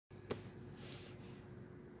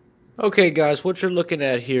Okay guys, what you're looking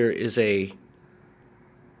at here is a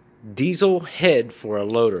diesel head for a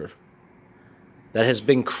loader that has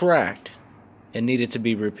been cracked and needed to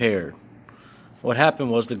be repaired. What happened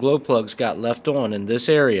was the glow plugs got left on in this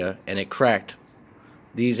area and it cracked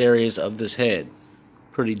these areas of this head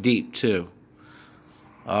pretty deep too.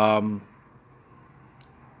 And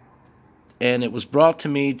it was brought to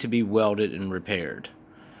me to be welded and repaired.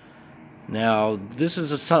 Now, this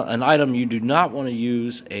is an item you do not want to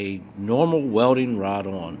use a normal welding rod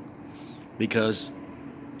on because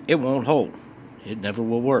it won't hold. It never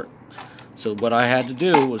will work. So what I had to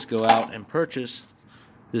do was go out and purchase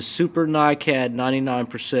this Super NiCad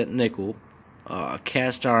 99% nickel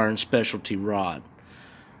cast iron specialty rod.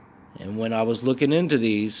 And when I was looking into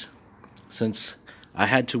these, since I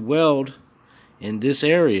had to weld in this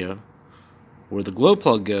area where the glow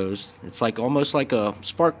plug goes, it's like almost like a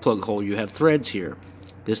spark plug hole. You have threads here.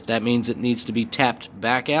 That means it needs to be tapped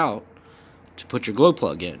back out to put your glow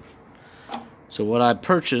plug in. So what I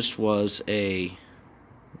purchased was if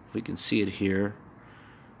we can see it here,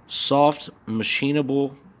 soft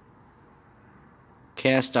machinable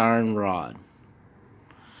cast iron rod.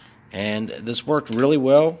 And this worked really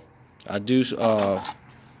well. I do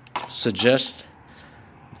suggest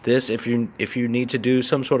this if you need to do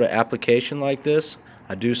some sort of application like this.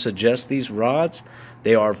 I do suggest these rods.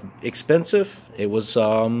 They are expensive. It was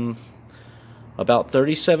about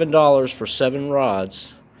 $37 for 7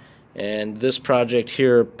 rods, and this project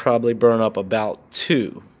here probably burned up about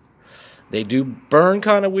 2. They do burn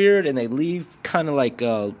kind of weird, and they leave kind of like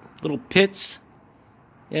little pits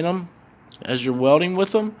in them as you're welding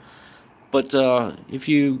with them. But if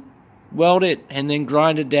you weld it and then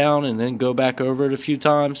grind it down and then go back over it a few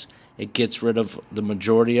times, it gets rid of the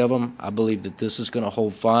majority of them. I believe that this is going to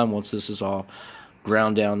hold fine once this is all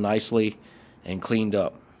ground down nicely and cleaned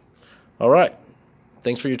up. Alright,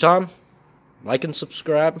 thanks for your time. Like and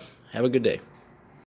subscribe. Have a good day.